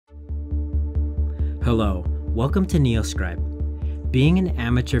Hello, welcome to NeoScribe. Being an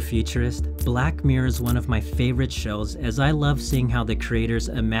amateur futurist, Black Mirror is one of my favorite shows as I love seeing how the creators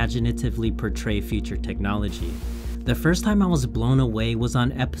imaginatively portray future technology. The first time I was blown away was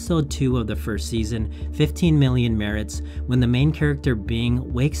on episode 2 of the first season, 15 Million Merits, when the main character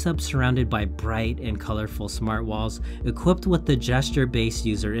Bing wakes up surrounded by bright and colorful smart walls equipped with the gesture-based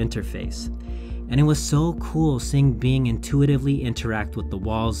user interface. And it was so cool seeing Bing intuitively interact with the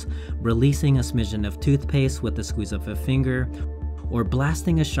walls, releasing a smidgen of toothpaste with the squeeze of a finger, or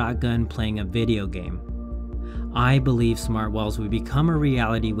blasting a shotgun playing a video game. I believe smart walls will become a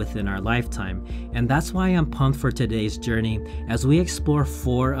reality within our lifetime, and that's why I'm pumped for today's journey as we explore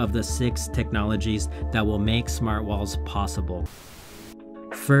 4 of the 6 technologies that will make smart walls possible.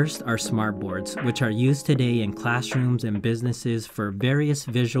 First are smartboards, which are used today in classrooms and businesses for various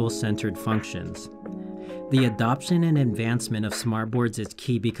visual-centered functions. The adoption and advancement of smartboards is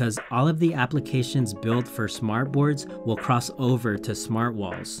key because all of the applications built for smartboards will cross over to smart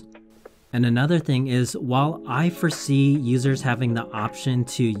walls. And another thing is, while I foresee users having the option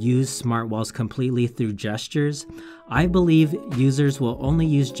to use smart walls completely through gestures, I believe users will only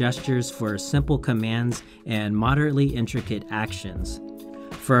use gestures for simple commands and moderately intricate actions.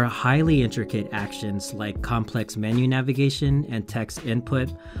 For highly intricate actions like complex menu navigation and text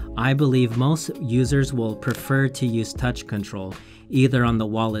input, I believe most users will prefer to use touch control, either on the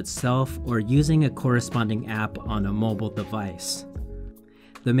wall itself or using a corresponding app on a mobile device.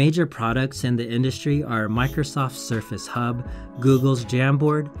 The major products in the industry are Microsoft's Surface Hub, Google's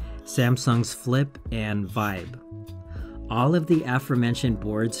Jamboard, Samsung's Flip, and Vibe. All of the aforementioned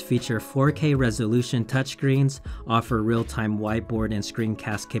boards feature 4K resolution touchscreens, offer real-time whiteboard and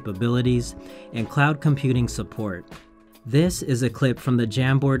screencast capabilities, and cloud computing support. This is a clip from the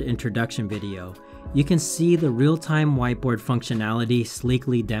Jamboard introduction video. You can see the real-time whiteboard functionality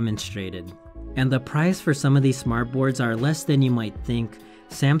sleekly demonstrated. And the price for some of these smartboards are less than you might think.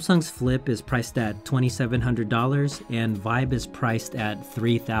 Samsung's Flip is priced at $2,700 and Vibe is priced at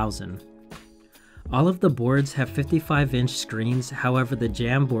 $3,000. All of the boards have 55-inch screens, however the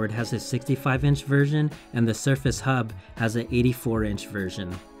Jamboard has a 65-inch version and the Surface Hub has an 84-inch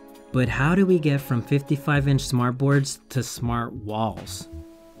version. But how do we get from 55-inch smartboards to smart walls?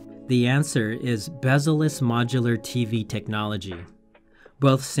 The answer is bezel-less modular TV technology.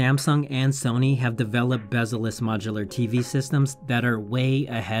 Both Samsung and Sony have developed bezel-less modular TV systems that are way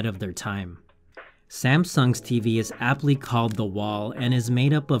ahead of their time. Samsung's TV is aptly called the Wall and is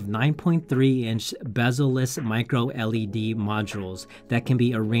made up of 9.3-inch bezel-less micro-LED modules that can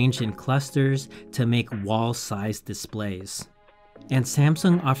be arranged in clusters to make wall-sized displays. And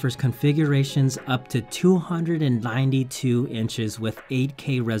Samsung offers configurations up to 292 inches with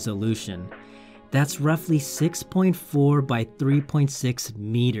 8K resolution. That's roughly 6.4 by 3.6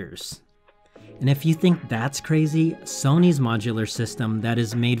 meters. And if you think that's crazy, Sony's modular system that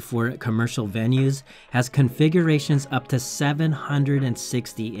is made for commercial venues has configurations up to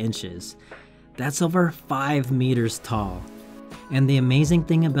 760 inches. That's over 5 meters tall. And the amazing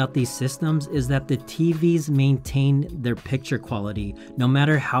thing about these systems is that the TVs maintain their picture quality no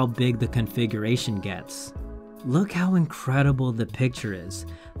matter how big the configuration gets. Look how incredible the picture is.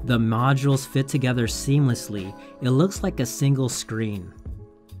 The modules fit together seamlessly. It looks like a single screen.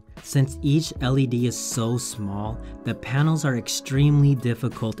 Since each LED is so small, the panels are extremely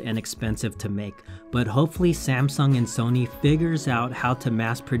difficult and expensive to make, but hopefully Samsung and Sony figures out how to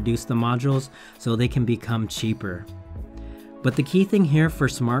mass produce the modules so they can become cheaper. But the key thing here for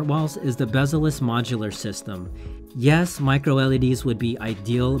smart walls is the bezel-less modular system. Yes, micro LEDs would be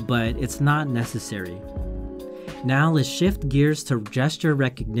ideal, but it's not necessary. Now let's shift gears to gesture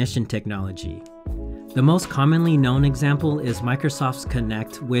recognition technology. The most commonly known example is Microsoft's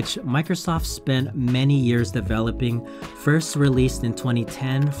Kinect, which Microsoft spent many years developing, first released in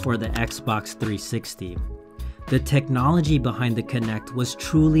 2010 for the Xbox 360. The technology behind the Kinect was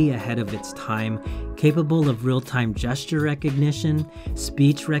truly ahead of its time, capable of real-time gesture recognition,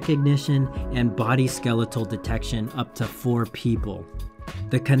 speech recognition, and body skeletal detection up to 4 people.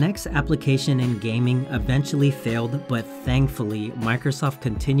 The Kinect's application in gaming eventually failed, but thankfully, Microsoft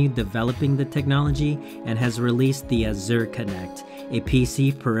continued developing the technology and has released the Azure Kinect, a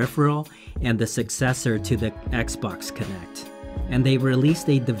PC peripheral and the successor to the Xbox Kinect. And they released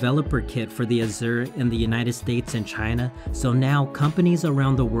a developer kit for the Azure in the United States and China, so now companies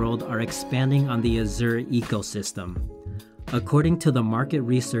around the world are expanding on the Azure ecosystem. According to the market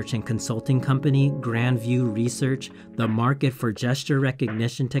research and consulting company Grandview Research, the market for gesture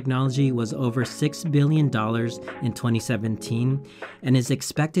recognition technology was over $6 billion in 2017 and is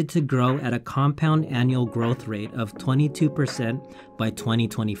expected to grow at a compound annual growth rate of 22% by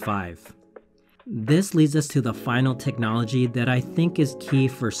 2025. This leads us to the final technology that I think is key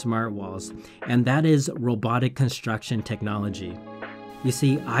for smart walls, and that is robotic construction technology. You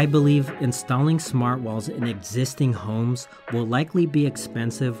see, I believe installing smart walls in existing homes will likely be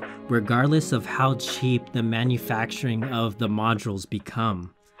expensive regardless of how cheap the manufacturing of the modules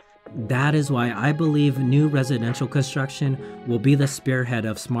become. That is why I believe new residential construction will be the spearhead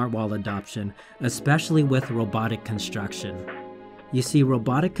of smart wall adoption, especially with robotic construction. You see,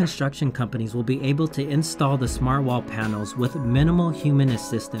 robotic construction companies will be able to install the smart wall panels with minimal human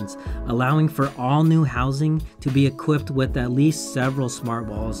assistance, allowing for all new housing to be equipped with at least several smart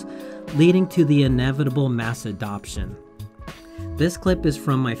walls, leading to the inevitable mass adoption. This clip is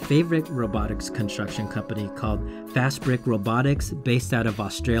from my favorite robotics construction company called Fast Brick Robotics, based out of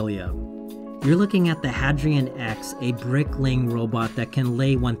Australia. You're looking at the Hadrian X, a brick-laying robot that can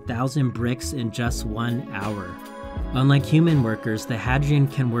lay 1,000 bricks in just 1 hour. Unlike human workers, the Hadrian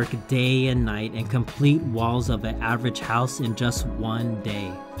can work day and night and complete walls of an average house in just 1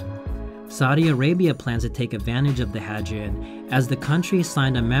 day. Saudi Arabia plans to take advantage of the Hadrian as the country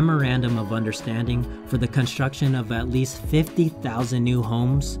signed a memorandum of understanding for the construction of at least 50,000 new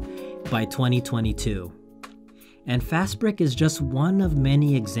homes by 2022. And FastBrick is just one of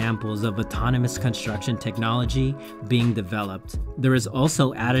many examples of autonomous construction technology being developed. There is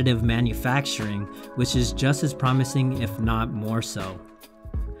also additive manufacturing, which is just as promising, if not more so.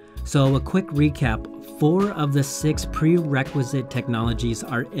 So a quick recap, 4 of the 6 prerequisite technologies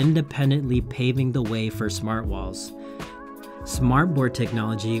are independently paving the way for smart walls. Smartboard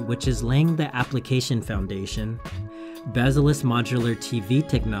technology, which is laying the application foundation. Bezel-less modular TV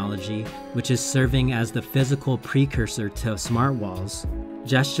technology, which is serving as the physical precursor to smart walls.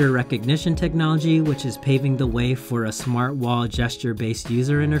 Gesture recognition technology, which is paving the way for a smart wall gesture-based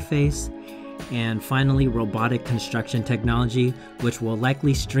user interface. And finally, robotic construction technology, which will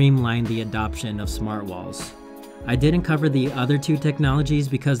likely streamline the adoption of smart walls. I didn't cover the other 2 technologies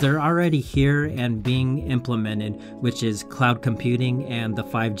because they're already here and being implemented, which is cloud computing and the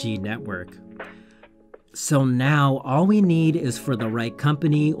 5G network. So now all we need is for the right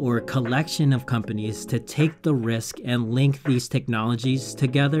company or collection of companies to take the risk and link these technologies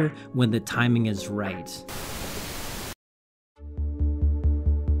together when the timing is right.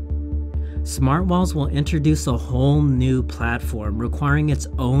 Smart walls will introduce a whole new platform requiring its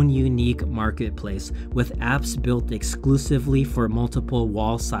own unique marketplace with apps built exclusively for multiple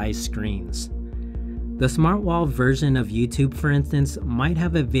wall-size screens. The smart wall version of YouTube, for instance, might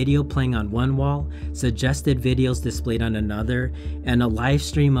have a video playing on one wall, suggested videos displayed on another, and a live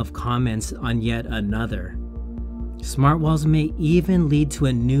stream of comments on yet another. Smart walls may even lead to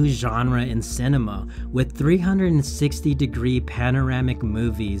a new genre in cinema with 360-degree panoramic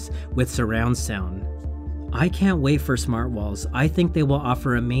movies with surround sound. I can't wait for smart walls. I think they will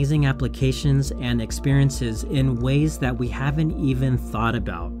offer amazing applications and experiences in ways that we haven't even thought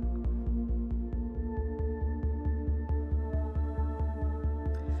about.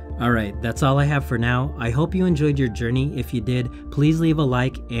 Alright, that's all I have for now. I hope you enjoyed your journey. If you did, please leave a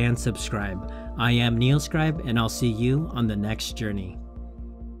like and subscribe. I am NeoScribe, and I'll see you on the next journey.